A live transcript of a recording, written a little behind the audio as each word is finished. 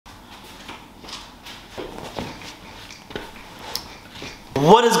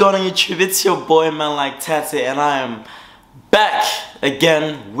What is going on YouTube? It's your boy Man Like Tatty, and I am back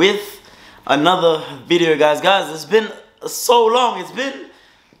again with another video, guys. It's been so long. It's been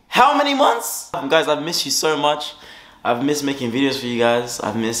how many months? Guys, I've missed you so much. I've missed making videos for you guys.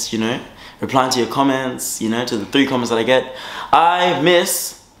 I've missed, replying to your comments, to the 3 comments that I get. I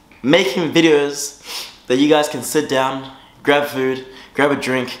miss making videos that you guys can sit down, grab food, grab a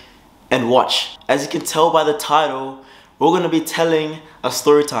drink, and watch. As you can tell by the title, we're going to be telling a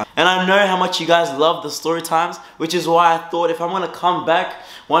story time. And I know how much you guys love the story times, which is why I thought if I'm going to come back,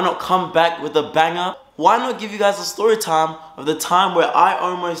 why not come back with a banger? Why not give you guys a story time of the time where I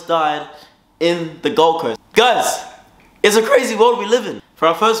almost died in the Gold Coast? Guys, it's a crazy world we live in. For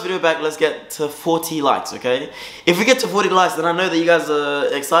our first video back, let's get to 40 likes, okay? If we get to 40 likes, then I know that you guys are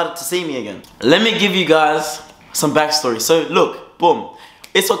excited to see me again. Let me give you guys some backstory. So look, boom,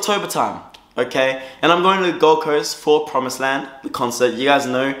 it's October time. Okay, and I'm going to the Gold Coast for Promised Land, the concert. You guys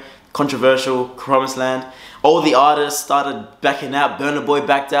know, controversial Promised Land. All the artists started backing out. Burna Boy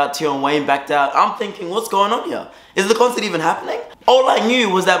backed out. Tion Wayne backed out. I'm thinking, what's going on here? Is the concert even happening? All I knew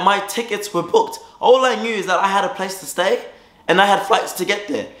was that my tickets were booked. All I knew is that I had a place to stay and I had flights to get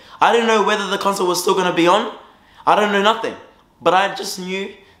there. I didn't know whether the concert was still going to be on. I don't know nothing. But I just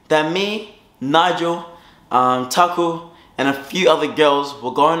knew that me, Nigel, Taku, and a few other girls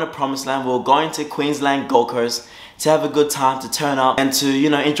were going to Promised Land. We were going to Queensland, Gold Coast to have a good time, to turn up and to,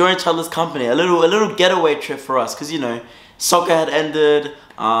 enjoy each other's company. A little getaway trip for us, because, soccer had ended.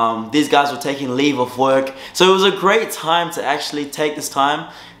 These guys were taking leave of work. So it was a great time to actually take this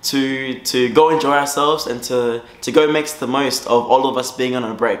time to go enjoy ourselves and to go make the most of all of us being on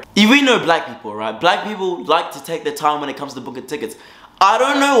a break. We know black people, right? Black people like to take their time when it comes to booking tickets. I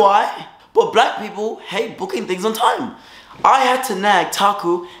don't know why, but black people hate booking things on time. I had to nag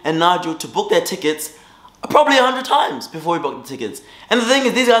Taku and Nigel to book their tickets probably 100 times before we booked the tickets. And the thing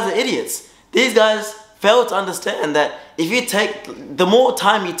is, these guys are idiots. These guys fail to understand that if you take, the more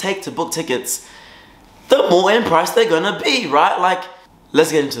time you take to book tickets, the more in price they're gonna be, right? Like,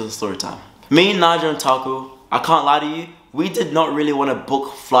 let's get into the story time. Me, Nigel, and Taku, I can't lie to you, we did not really want to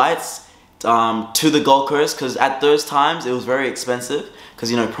book flights to the Gold Coast, because at those times it was very expensive.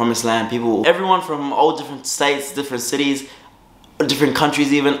 Because Promised Land, everyone from all different states, different cities, different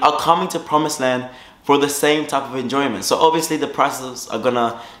countries even, are coming to Promised Land for the same type of enjoyment. So obviously the prices are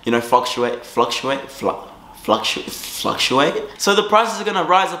gonna, fluctuate. So the prices are gonna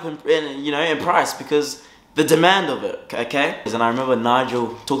rise up in price because the demand of it, okay? And I remember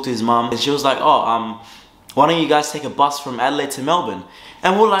Nigel talked to his mum and she was like, oh, why don't you guys take a bus from Adelaide to Melbourne?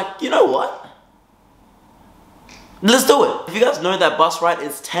 And we're like, you know what? Let's do it. If you guys know, that bus ride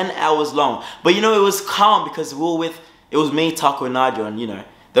is 10 hours long. But it was calm because we were with, it was me, Taco, and Nigel, and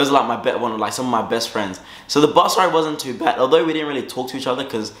those are like some of my best friends. So the bus ride wasn't too bad, although we didn't really talk to each other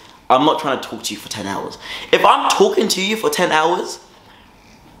because I'm not trying to talk to you for 10 hours. If I'm talking to you for 10 hours,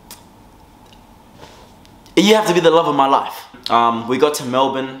 you have to be the love of my life. We got to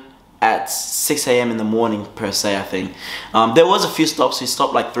Melbourne at 6 AM in the morning per se, I think. There was a few stops. We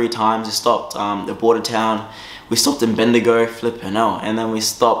stopped like 3 times. We stopped at Bordertown. We stopped in Bendigo, flipping out, and then we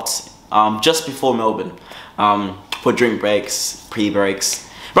stopped just before Melbourne for drink breaks, pre-breaks.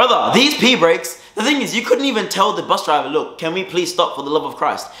 Brother, these pre-breaks, the thing is, you couldn't even tell the bus driver, look, can we please stop for the love of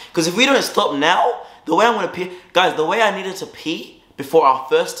Christ? Because if we don't stop now, the way I'm going to pee, guys, the way I needed to pee before our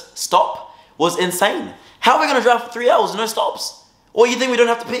first stop was insane. How are we going to drive for 3 hours, no stops? Or you think we don't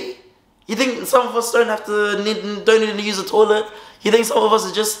have to pee? You think some of us don't need to use the toilet? You think some of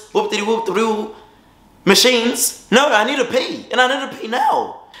us are just whoop-de-whoop-de-whoop machines? No, I need to pee, and I need to pee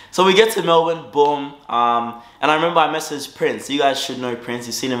now. So we get to Melbourne, boom, and I remember I messaged Prince. You guys should know Prince.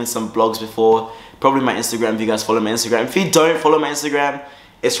 You've seen him in some blogs before, probably my Instagram if you guys follow my Instagram. If you don't follow my Instagram,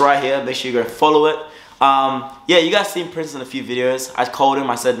 it's right here. Make sure you go follow it. Yeah, you guys seen Prince in a few videos. I called him,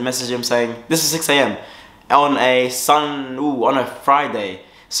 I said, message him saying, this is 6 AM on a Friday.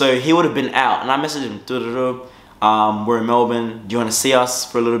 So he would have been out, and I messaged him, we're in Melbourne, do you want to see us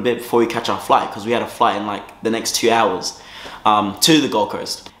for a little bit before we catch our flight? Because we had a flight in like the next 2 hours to the Gold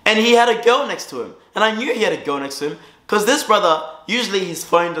Coast. And he had a girl next to him. And I knew he had a girl next to him because this brother, usually his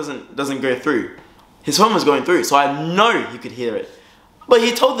phone doesn't go through. His phone was going through, so I know he could hear it. But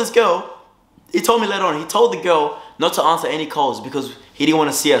he told this girl, he told me later on, he told the girl not to answer any calls because he didn't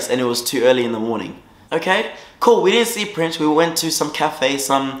want to see us and it was too early in the morning. Okay, cool, we didn't see Prince. We went to some cafe,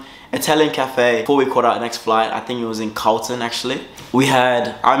 some Italian cafe before we caught our next flight. I think it was in Carlton actually.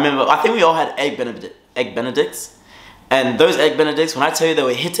 I think we all had egg benedicts. And those egg benedicts, when I tell you they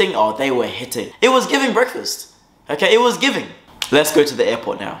were hitting, oh, they were hitting. It was giving breakfast, okay? It was giving. Let's go to the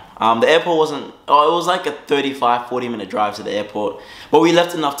airport now. The airport wasn't, oh, it was like a 35-40 minute drive to the airport, but we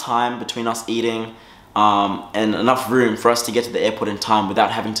left enough time between us eating and enough room for us to get to the airport in time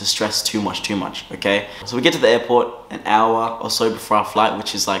without having to stress too much, okay? So we get to the airport an hour or so before our flight,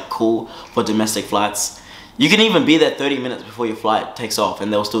 which is like cool for domestic flights. You can even be there 30 minutes before your flight takes off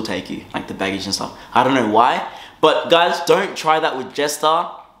and they'll still take you, like the baggage and stuff. I don't know why, but guys, don't try that with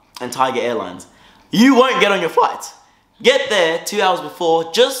Jetstar and Tiger Airlines. You won't get on your flight. Get there 2 hours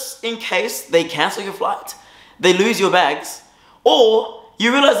before, just in case they cancel your flight, they lose your bags, or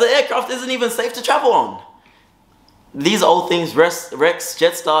you realize the aircraft isn't even safe to travel on. These are all things Rex,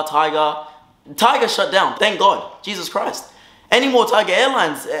 Jetstar, Tiger shut down, thank God, Jesus Christ. Any more Tiger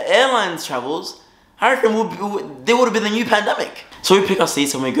Airlines travels, I reckon there would have been a new pandemic. So we pick our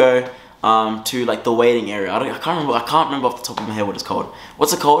seats and we go to like the waiting area. I can't remember off the top of my head what it's called.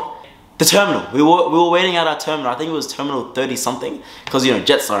 What's it called? The terminal. We were waiting at our terminal. I think it was terminal 30 something, because you know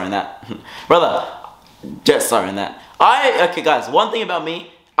Jetstar and that. Brother, Jetstar and that. Okay guys, one thing about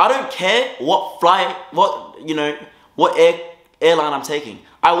me, I don't care what flight, what airline I'm taking.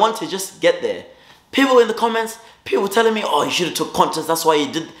 I want to just get there. People in the comments, people telling me, oh, you should have took Qantas, that's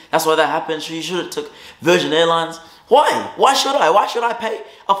why that happened, so you should have took Virgin Airlines. Why? Why should I? Why should I pay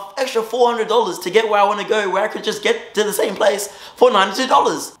an extra $400 to get where I want to go, where I could just get to the same place for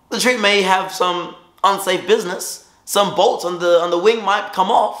 $92? The trip may have some unsafe business. Some bolts on the wing might come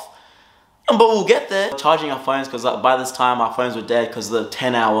off, but we'll get there. Charging our phones, because by this time our phones were dead because of the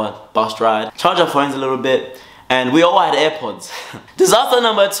 10-hour bus ride. Charge our phones a little bit, and we all had AirPods. Disaster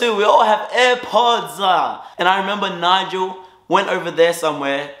number 2, we all have AirPods. And I remember Nigel went over there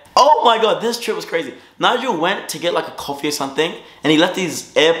somewhere. Oh my god, this trip was crazy. Nigel went to get like a coffee or something, and he left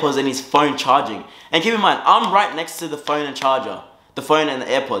his AirPods and his phone charging. And keep in mind, I'm right next to the phone and charger. The phone and the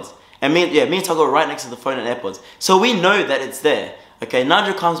AirPods. And me and Taco are right next to the phone and AirPods. So we know that it's there. Okay,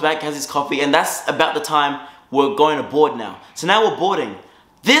 Nigel comes back, has his coffee, and that's about the time we're going to board now. So now we're boarding.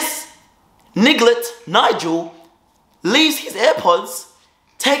 This niglet, Nigel, leaves his AirPods,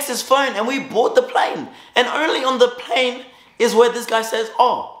 takes his phone, and we board the plane. And only on the plane is where this guy says,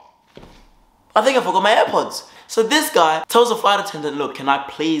 oh, I think I forgot my AirPods. So this guy tells the flight attendant, look, can I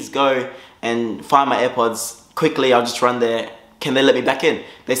please go and find my AirPods quickly? I'll just run there. Can they let me back in?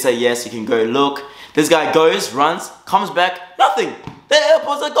 They say, yes, you can go look. This guy goes, runs, comes back, nothing. Their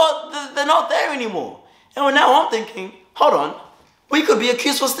AirPods are gone, they're not there anymore. And now I'm thinking, hold on, we could be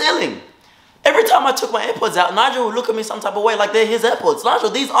accused for stealing. Every time I took my AirPods out, Nigel would look at me some type of way like they're his AirPods. Nigel,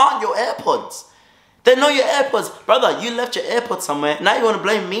 these aren't your AirPods. They're not your AirPods. Brother, you left your AirPods somewhere. Now you want to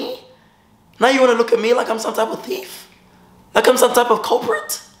blame me? Now you want to look at me like I'm some type of thief? Like I'm some type of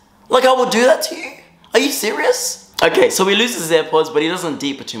culprit? Like I would do that to you? Are you serious? Okay, so he loses his AirPods, but he doesn't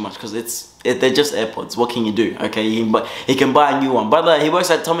deep it too much because they're just AirPods. What can you do? Okay, he can buy a new one. Brother, he works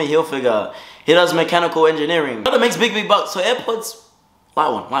at Tommy Hilfiger. He does mechanical engineering. Brother makes big bucks. So AirPods, light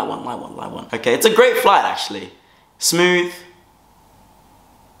one. Okay, it's a great flight actually. Smooth,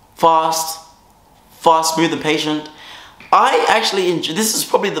 fast, smooth and patient. I actually enjoy, this is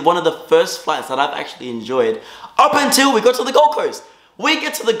probably one of the first flights that I've actually enjoyed up until we got to the Gold Coast. We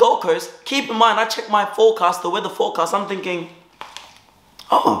get to the Gold Coast, keep in mind I check my forecast, the weather forecast, I'm thinking,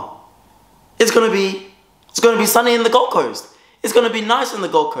 oh, it's gonna be sunny in the Gold Coast. It's gonna be nice in the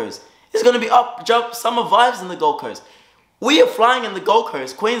Gold Coast. It's gonna be up, jump, summer vibes in the Gold Coast. We are flying in the Gold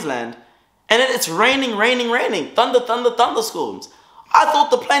Coast, Queensland, and then it's raining, thunderstorms. I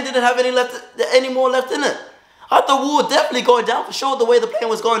thought the plane didn't have any more left in it. I thought we were definitely going down for sure the way the plane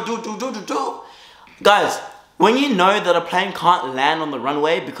was going do. Guys, when you know that a plane can't land on the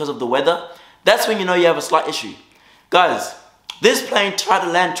runway because of the weather, that's when you know you have a slight issue. Guys, this plane tried to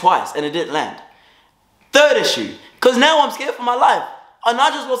land twice and it didn't land. Third issue, because now I'm scared for my life. And I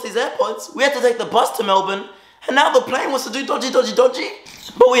just lost these AirPods. We had to take the bus to Melbourne, and now the plane wants to do dodgy.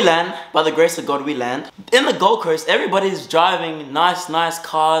 But we land, by the grace of God, we land. In the Gold Coast, everybody's driving nice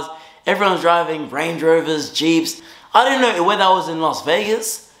cars. Everyone's driving Range Rovers, Jeeps. I didn't know whether I was in Las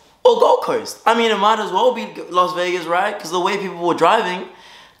Vegas or Gold Coast. I mean, it might as well be Las Vegas, right? Because the way people were driving.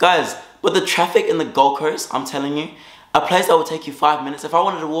 Guys, but the traffic in the Gold Coast, I'm telling you, a place that would take you 5 minutes. If I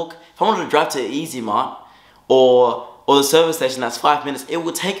wanted to drive to Easy Mart or the service station, that's 5 minutes. It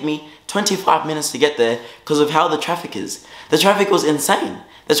would take me 25 minutes to get there because of how the traffic is. The traffic was insane.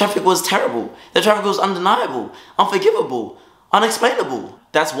 The traffic was terrible. The traffic was undeniable, unforgivable, unexplainable.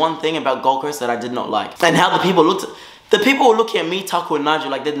 That's one thing about Gold Coast that I did not like. And how the people looked. The people were looking at me, Taco and Nigel,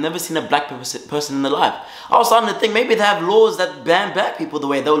 like they'd never seen a black person in their life. I was starting to think maybe they have laws that ban black people the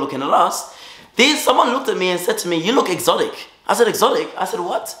way they were looking at us. Someone looked at me and said to me, you look exotic. I said, exotic? I said,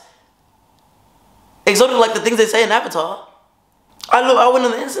 what? Exotic like the things they say in Avatar. I went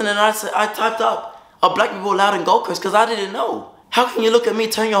on the internet and I typed up, are black people allowed in Gold Coast? Because I didn't know. How can you look at me,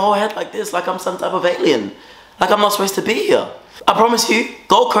 turn your whole head like this, like I'm some type of alien? Like I'm not supposed to be here. I promise you,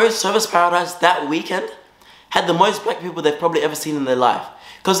 Gold Coast Service Paradise that weekend had the most black people they've probably ever seen in their life.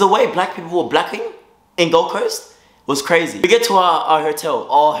 Because the way black people were blacking in Gold Coast was crazy. We get to our hotel.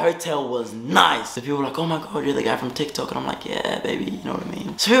 Our hotel was nice. The people were like, oh my god, you're the guy from TikTok. And I'm like, yeah, baby, you know what I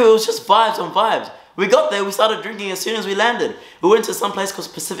mean? So it was just vibes on vibes. We got there, we started drinking as soon as we landed. We went to some place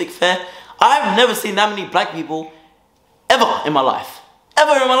called Pacific Fair. I've never seen that many black people ever in my life.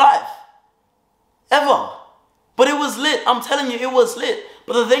 Ever in my life. Ever. But it was lit. I'm telling you, it was lit.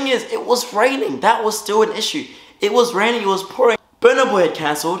 But the thing is, it was raining. That was still an issue. It was raining, it was pouring. Burna Boy had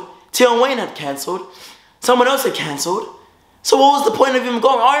cancelled. Tion Wayne had cancelled. Someone else had cancelled. So what was the point of him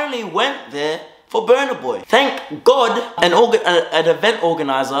going? I only went there for Burna Boy. Thank God an event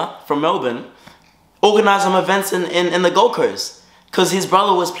organizer from Melbourne organized some events in the Gold Coast. Because his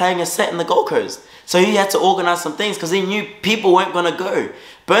brother was playing a set in the Gold Coast. So he had to organize some things because he knew people weren't going to go.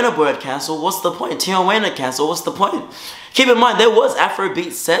 Burna Boy had cancelled, what's the point? Tion Wayne had cancelled, what's the point? Keep in mind, there was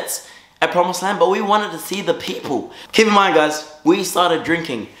Afrobeat sets at Promised Land, but we wanted to see the people. Keep in mind, guys, we started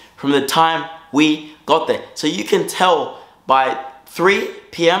drinking from the time we got there. So you can tell by 3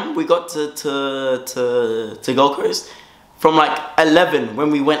 p.m. we got to Gold Coast. From like 11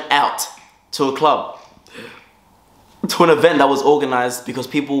 when we went out to a club, to an event that was organized because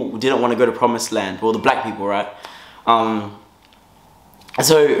people didn't want to go to Promised Land. Well, the black people, right?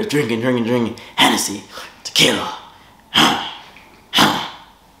 So drinking, Hennessy, tequila.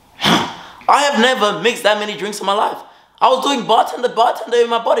 I have never mixed that many drinks in my life. I was doing bartender in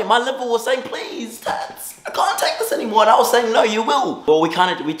my body. My liver was saying, please, I can't take this anymore. And I was saying, no, you will. Well, we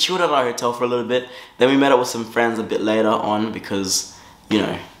chilled at our hotel for a little bit. Then we met up with some friends a bit later on because, you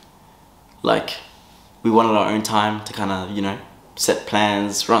know, like, we wanted our own time to kind of, you know, set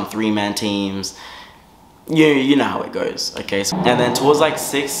plans, run 3-man teams. You know how it goes, okay? So, and then towards like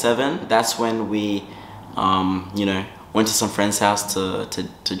 6, 7, that's when we, you know, went to some friend's house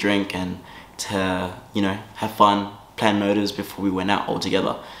to drink and to, you know, have fun, plan motives before we went out all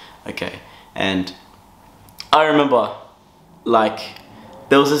together, okay? And I remember, like,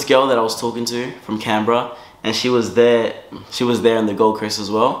 there was this girl that I was talking to from Canberra, and she was there in the Gold Coast as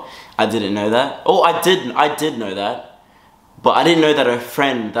well. I didn't know that. Oh, I did know that. But I didn't know that her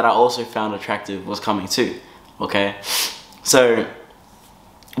friend that I also found attractive was coming too, okay? So,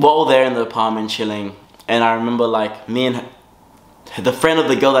 we're all there in the apartment chilling, and I remember like me and her, the friend of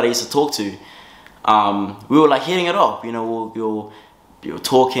the girl that I used to talk to, we were like hitting it off, you know, we were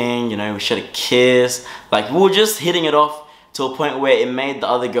talking, you know, we shared a kiss, like we were just hitting it off to a point where it made the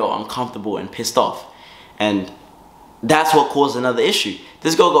other girl uncomfortable and pissed off. And that's what caused another issue.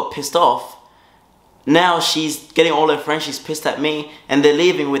 This girl got pissed off. Now she's getting all her friends, she's pissed at me, and they're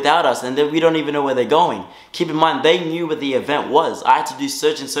leaving without us, and then we don't even know where they're going. Keep in mind, they knew where the event was. I had to do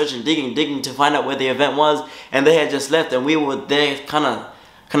search and digging to find out where the event was, and they had just left, and we were there kind of,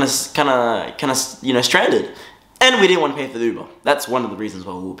 you know, stranded. And we didn't want to pay for the Uber. That's one of the reasons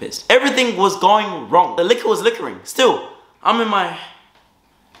why we were pissed. Everything was going wrong. The liquor was liquoring. Still, I'm in my...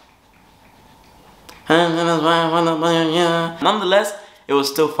 Nonetheless, it was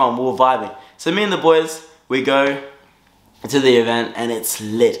still fun. We were vibing. So me and the boys, we go to the event and it's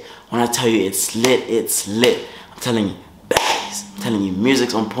lit. When I tell you it's lit, it's lit. I'm telling you, bass. I'm telling you,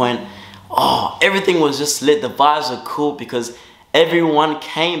 music's on point. Oh, everything was just lit. The vibes were cool because everyone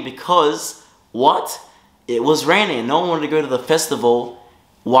came because, what? It was raining. No one wanted to go to the festival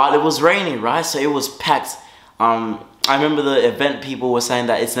while it was raining, right? So it was packed. I remember the event people were saying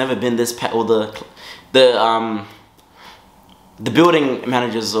that it's never been this packed, or the building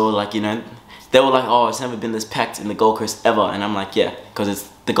managers, or like, you know, they were like, oh, it's never been this packed in the Gold Coast ever. And I'm like, yeah, because it's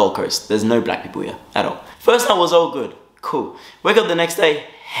the Gold Coast. There's no black people here at all. First night was all good. Cool. Wake up the next day,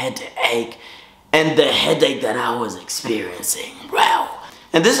 headache. And the headache that I was experiencing, wow.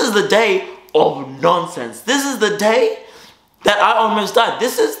 And this is the day of nonsense. This is the day that I almost died.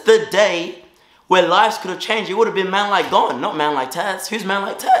 This is the day where lives could have changed. It would have been Man Like Gone, not Man Like Tats. Who's Man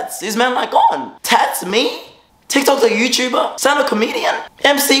Like Tats? Is Man Like Gone? Tats, me? TikTok's a YouTuber, stand-up comedian,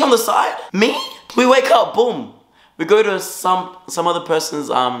 MC on the side, me? We wake up, boom. We go to some other person's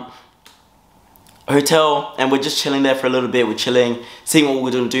hotel, and we're just chilling there for a little bit. We're chilling, seeing what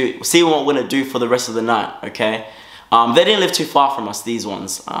we're gonna do for the rest of the night, okay? They didn't live too far from us, these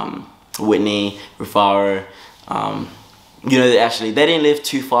ones. Whitney, Rufaro, you know, actually, they didn't live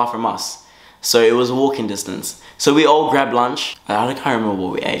too far from us. So it was a walking distance. So we all grabbed lunch. I can't remember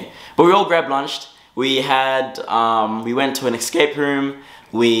what we ate, but we all grabbed lunch. We had, we went to an escape room.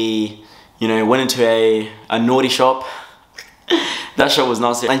 We, you know, went into a naughty shop. That show was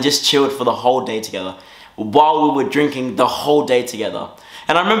not serious. And just chilled for the whole day together. While we were drinking the whole day together.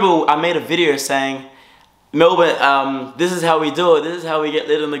 And I remember I made a video saying, Melbourne, this is how we do it. This is how we get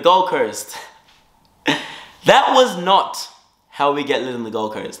lit on the Gold Coast. That was not how we get lit on the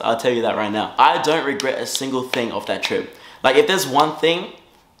Gold Coast. I'll tell you that right now. I don't regret a single thing of that trip. Like, if there's one thing,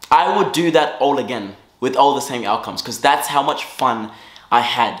 I would do that all again with all the same outcomes, because that's how much fun I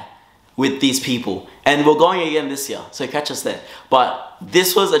had with these people. And we're going again this year, so catch us there. But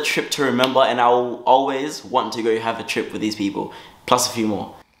this was a trip to remember, and I will always want to go have a trip with these people, plus a few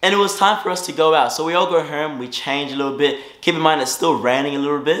more. And it was time for us to go out. So we all go home, we change a little bit. Keep in mind it's still raining a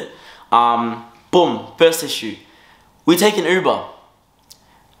little bit. Boom, first issue. We take an Uber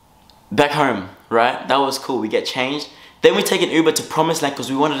back home, right? That was cool, we get changed. Then we take an Uber to Promised Land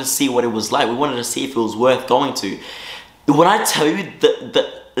because we wanted to see what it was like. We wanted to see if it was worth going to. When I tell you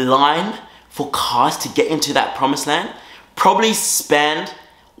the line for cars to get into that Promised Land probably spanned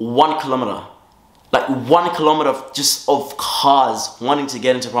 1 kilometer. Like 1 kilometer of cars wanting to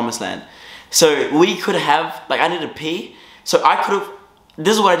get into Promised Land. So we could have, like, I needed to pee. So I could have,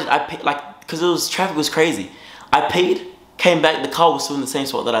 this is what I did. I paid, like, because traffic was crazy. I paid, came back, the car was still in the same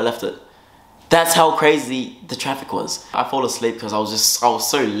spot that I left it. That's how crazy the traffic was. I fall asleep because I was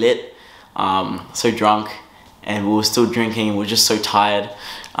so lit, so drunk, and we were still drinking, we were just so tired.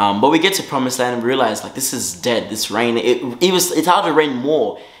 But we get to Promised Land and we realize, like, this is dead, this rain. It started to rain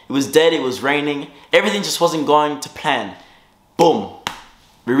more. It was dead, it was raining, everything just wasn't going to plan. Boom.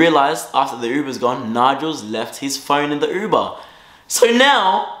 We realized after the Uber's gone, Nigel's left his phone in the Uber. So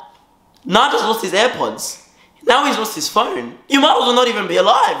now, Nigel's lost his AirPods. Now he's lost his phone. You might as well not even be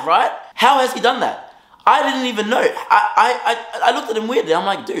alive, right? How has he done that? I didn't even know. I looked at him weirdly. I'm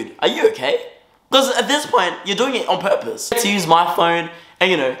like, dude, are you okay? Because at this point, you're doing it on purpose. To use my phone,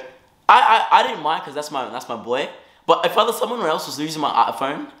 and you know, I didn't mind because that's my boy. But if someone else was using my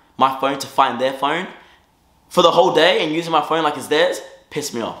phone to find their phone for the whole day and using my phone like it's theirs,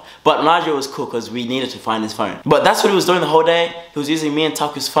 pissed me off. But Nigel was cool because we needed to find his phone. But that's what he was doing the whole day. He was using me and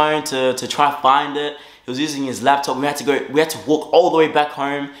Taku's phone to try find it. He was using his laptop. We had to walk all the way back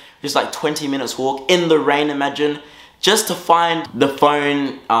home, just like 20 minutes walk in the rain, imagine, just to find the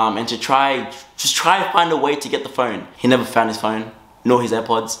phone and to try to find a way to get the phone. He never found his phone, nor his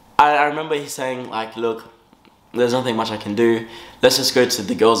AirPods. I remember he saying, like, look, there's nothing much I can do. Let's just go to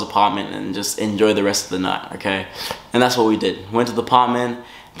the girl's apartment and just enjoy the rest of the night, okay? And that's what we did. Went to the apartment.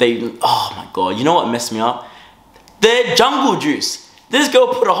 Oh my God, you know what messed me up? Their jungle juice. This girl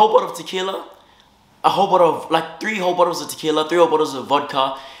put a whole bottle of tequila, a whole bottle of, like 3 whole bottles of tequila, 3 whole bottles of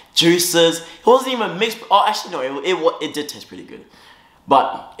vodka, juices. It wasn't even mixed. Oh, actually no, it did taste pretty good.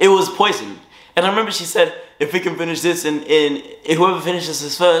 But it was poison. And I remember she said, if we can finish this and whoever finishes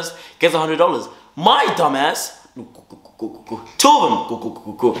this first gets $100. My dumbass, 2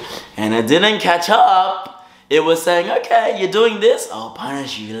 of them, and it didn't catch up. It was saying, okay, you're doing this, I'll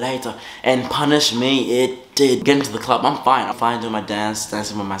punish you later. And punish me, it did. Get into the club, I'm fine doing my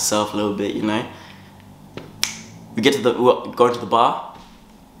dancing with myself a little bit, you know. We go into the bar,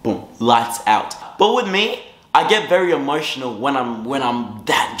 boom, lights out. But with me, I get very emotional when I'm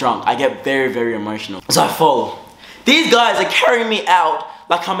that drunk. I get very, very emotional. So I fall. These guys are carrying me out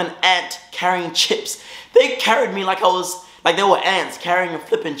like I'm an ant carrying chips. They carried me like they were ants carrying a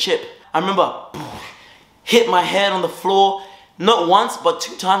flipping chip. I remember, hit my head on the floor. Not once, but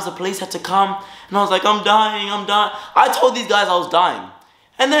 2 times the police had to come. And I was like, I'm dying, I'm dying. I told these guys I was dying.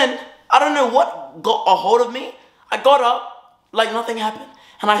 And then, I don't know what got a hold of me. I got up, like nothing happened.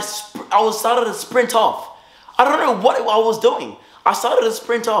 And I started to sprint off. I don't know what I was doing. I started to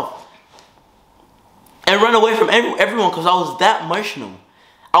sprint off. And run away from everyone because I was that emotional.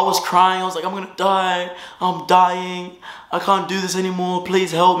 I was crying. I was like, I'm gonna die. I'm dying. I can't do this anymore.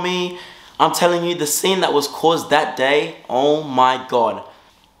 Please help me. I'm telling you, the scene that was caused that day, oh my God.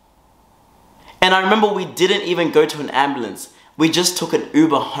 And I remember we didn't even go to an ambulance. We just took an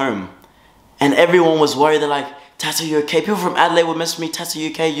Uber home. And everyone was worried. They're like, Tats, are you okay? People from Adelaide would message me, Tats, are you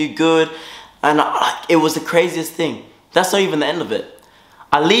okay? You good? And it was the craziest thing. That's not even the end of it.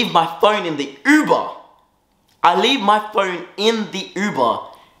 I leave my phone in the Uber. I leave my phone in the Uber.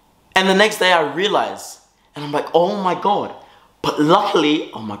 And the next day I realize. And I'm like, oh my God. But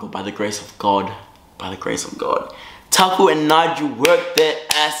luckily, oh my God, by the grace of God, Taku and Nigel worked their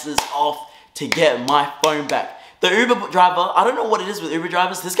asses off to get my phone back. The Uber driver, I don't know what it is with Uber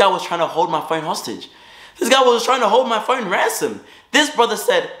drivers. This guy was trying to hold my phone hostage. This guy was trying to hold my phone ransom. This brother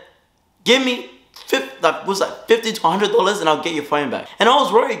said, give me $50 to $100 and I'll get your phone back. And I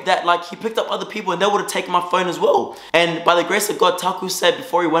was worried that like he picked up other people and they would have taken my phone as well. And by the grace of God, Taku said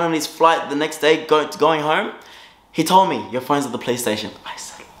before he went on his flight the next day going home, He told me, your phone's at the police station.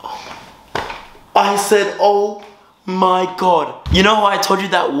 I said, oh my God. You know how I told you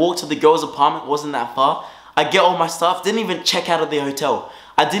that walk to the girl's apartment wasn't that far? I get all my stuff, didn't even check out of the hotel.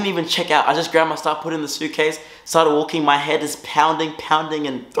 I didn't even check out. I just grabbed my stuff, put it in the suitcase, started walking. My head is pounding, pounding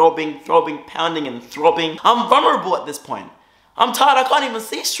and throbbing, throbbing, pounding and throbbing. I'm vulnerable at this point. I'm tired, I can't even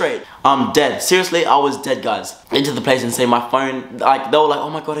see straight. I'm dead. Seriously, I was dead, guys. Into the place and say my phone, like, they were like, oh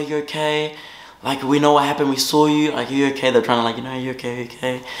my God, are you okay? Like, we know what happened, we saw you. Like, are you okay? They're trying to like, you know, are you okay, are you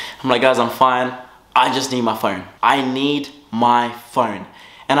okay? I'm like, guys, I'm fine. I just need my phone. I need my phone.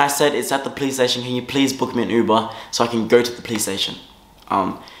 And I said, it's at the police station. Can you please book me an Uber so I can go to the police station?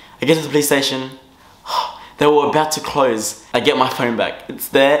 I get to the police station. They were about to close. I get my phone back. It's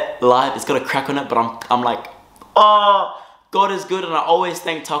there, live. It's got a crack on it, but I'm like, oh, God is good. And I always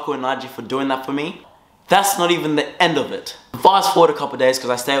thank Taco and Naji for doing that for me. That's not even the end of it. Fast forward a couple of days, because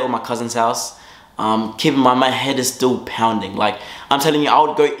I stay at my cousin's house. Keep in mind, my head is still pounding. Like, I'm telling you, I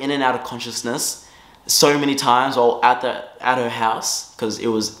would go in and out of consciousness so many times while at her house, because it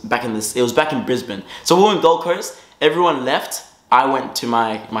was back in Brisbane. So we were in Gold Coast. Everyone left. I went to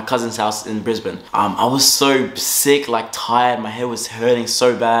my cousin's house in Brisbane. I was so sick, like tired. My head was hurting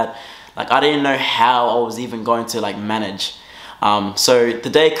so bad. Like, I didn't know how I was even going to like manage. So the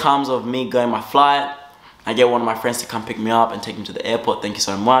day comes of me going my flight. I get one of my friends to come pick me up and take me to the airport. Thank you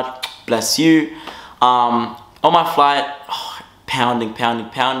so much. Bless you. On my flight, pounding, pounding,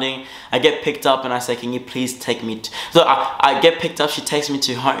 pounding. I get picked up and I say, can you please take me to... So I get picked up, she takes me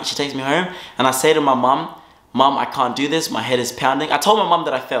home, and I say to my mum, Mum, I can't do this, my head is pounding. I told my mum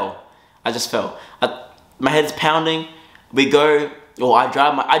that I fell. I just fell. My head is pounding. We go, or I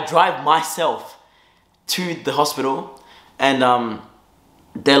drive myself to the hospital, and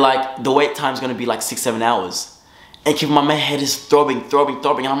they're like, the wait time's gonna be like 6-7 hours. And my head is throbbing, throbbing,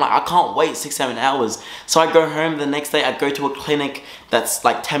 throbbing, and I'm like, I can't wait 6-7 hours. So I go home the next day. I go to a clinic that's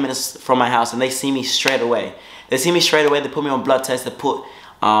like 10 minutes from my house, and they see me straight away. They put me on blood tests, they put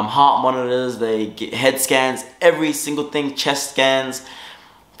heart monitors, they get head scans, every single thing, chest scans.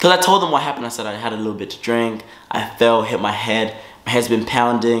 Because I told them what happened. I said I had a little bit to drink, I fell, hit my head, my head's been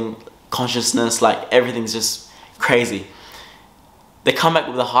pounding, consciousness, like everything's just crazy. They come back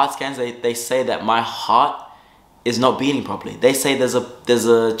with the heart scans. They say that my heart is not beating properly. They say there's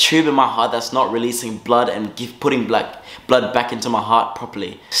a tube in my heart that's not releasing blood and putting blood back into my heart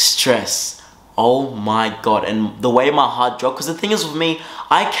properly. Stress. Oh my God. And the way my heart dropped, because the thing is with me,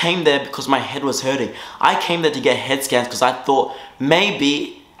 I came there because my head was hurting. I came there to get head scans because I thought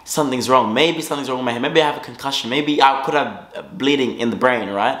maybe something's wrong. Maybe something's wrong with my head. Maybe I have a concussion. Maybe I could have bleeding in the brain,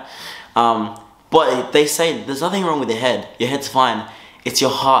 right? But they say there's nothing wrong with your head. Your head's fine. It's your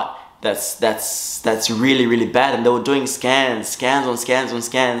heart that's really, really bad. And they were doing scans on scans on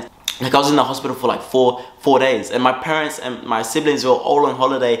scans. Like, I was in the hospital for like four days, and my parents and my siblings were all on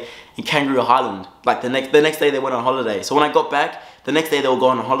holiday in Kangaroo Island. Like the next day they went on holiday. So when I got back, the next day they were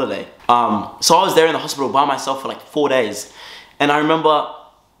going on holiday. So I was there in the hospital by myself for like 4 days. And I remember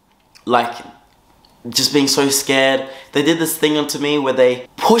like just being so scared. They did this thing onto me where they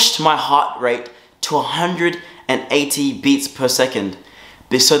pushed my heart rate to 180 beats per second.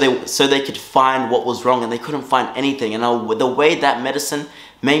 So they could find what was wrong, and they couldn't find anything. And the way that medicine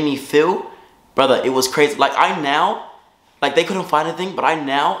made me feel, brother, it was crazy. Like, like they couldn't find anything, but I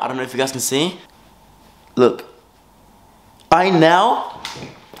don't know if you guys can see. Look, I now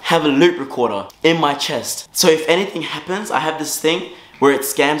have a loop recorder in my chest. So if anything happens, I have this thing where it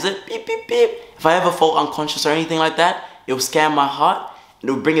scans it, beep, beep, beep. If I ever fall unconscious or anything like that, it will scan my heart. It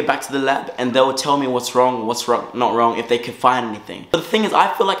will bring it back to the lab, and they will tell me what's wrong, not wrong, if they could find anything. But the thing is,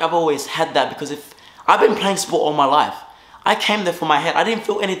 I feel like I've always had that, because if I've been playing sport all my life, I came there for my head. I didn't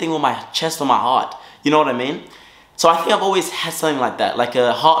feel anything with my chest or my heart. You know what I mean? So I think I've always had something like that, like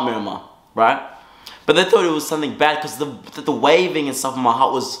a heart murmur, right? But they thought it was something bad, because the waving and stuff in my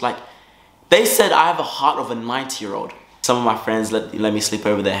heart was like, they said I have a heart of a 90-year-old. Some of my friends let me sleep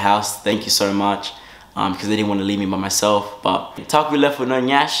over their house. Thank you so much. Because they didn't want to leave me by myself. But Taku left with no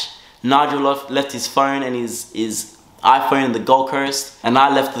nyash. Nigel left his phone and his iPhone in the Gold Coast, and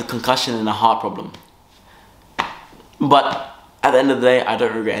I left with a concussion and a heart problem. But at the end of the day, I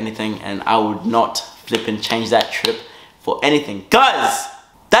don't regret anything, and I would not flip and change that trip for anything. Guys,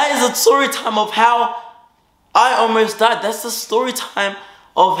 that is a story time of how I almost died. That's the story time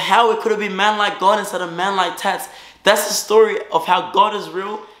of how it could have been man like God instead of man like Tats. That's the story of how God is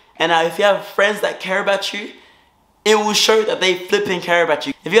real. And if you have friends that care about you, it will show that they flipping care about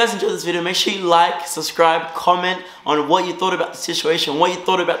you. If you guys enjoyed this video, make sure you like, subscribe, comment on what you thought about the situation, what you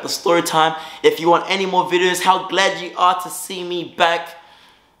thought about the story time. If you want any more videos, how glad you are to see me back.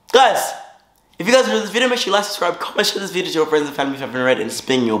 Guys, If you guys enjoyed this video, make sure you like, subscribe, comment, share this video to your friends and family if you haven't already, and it's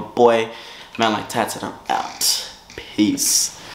been your boy, Man Like Tats, and I'm out. Peace.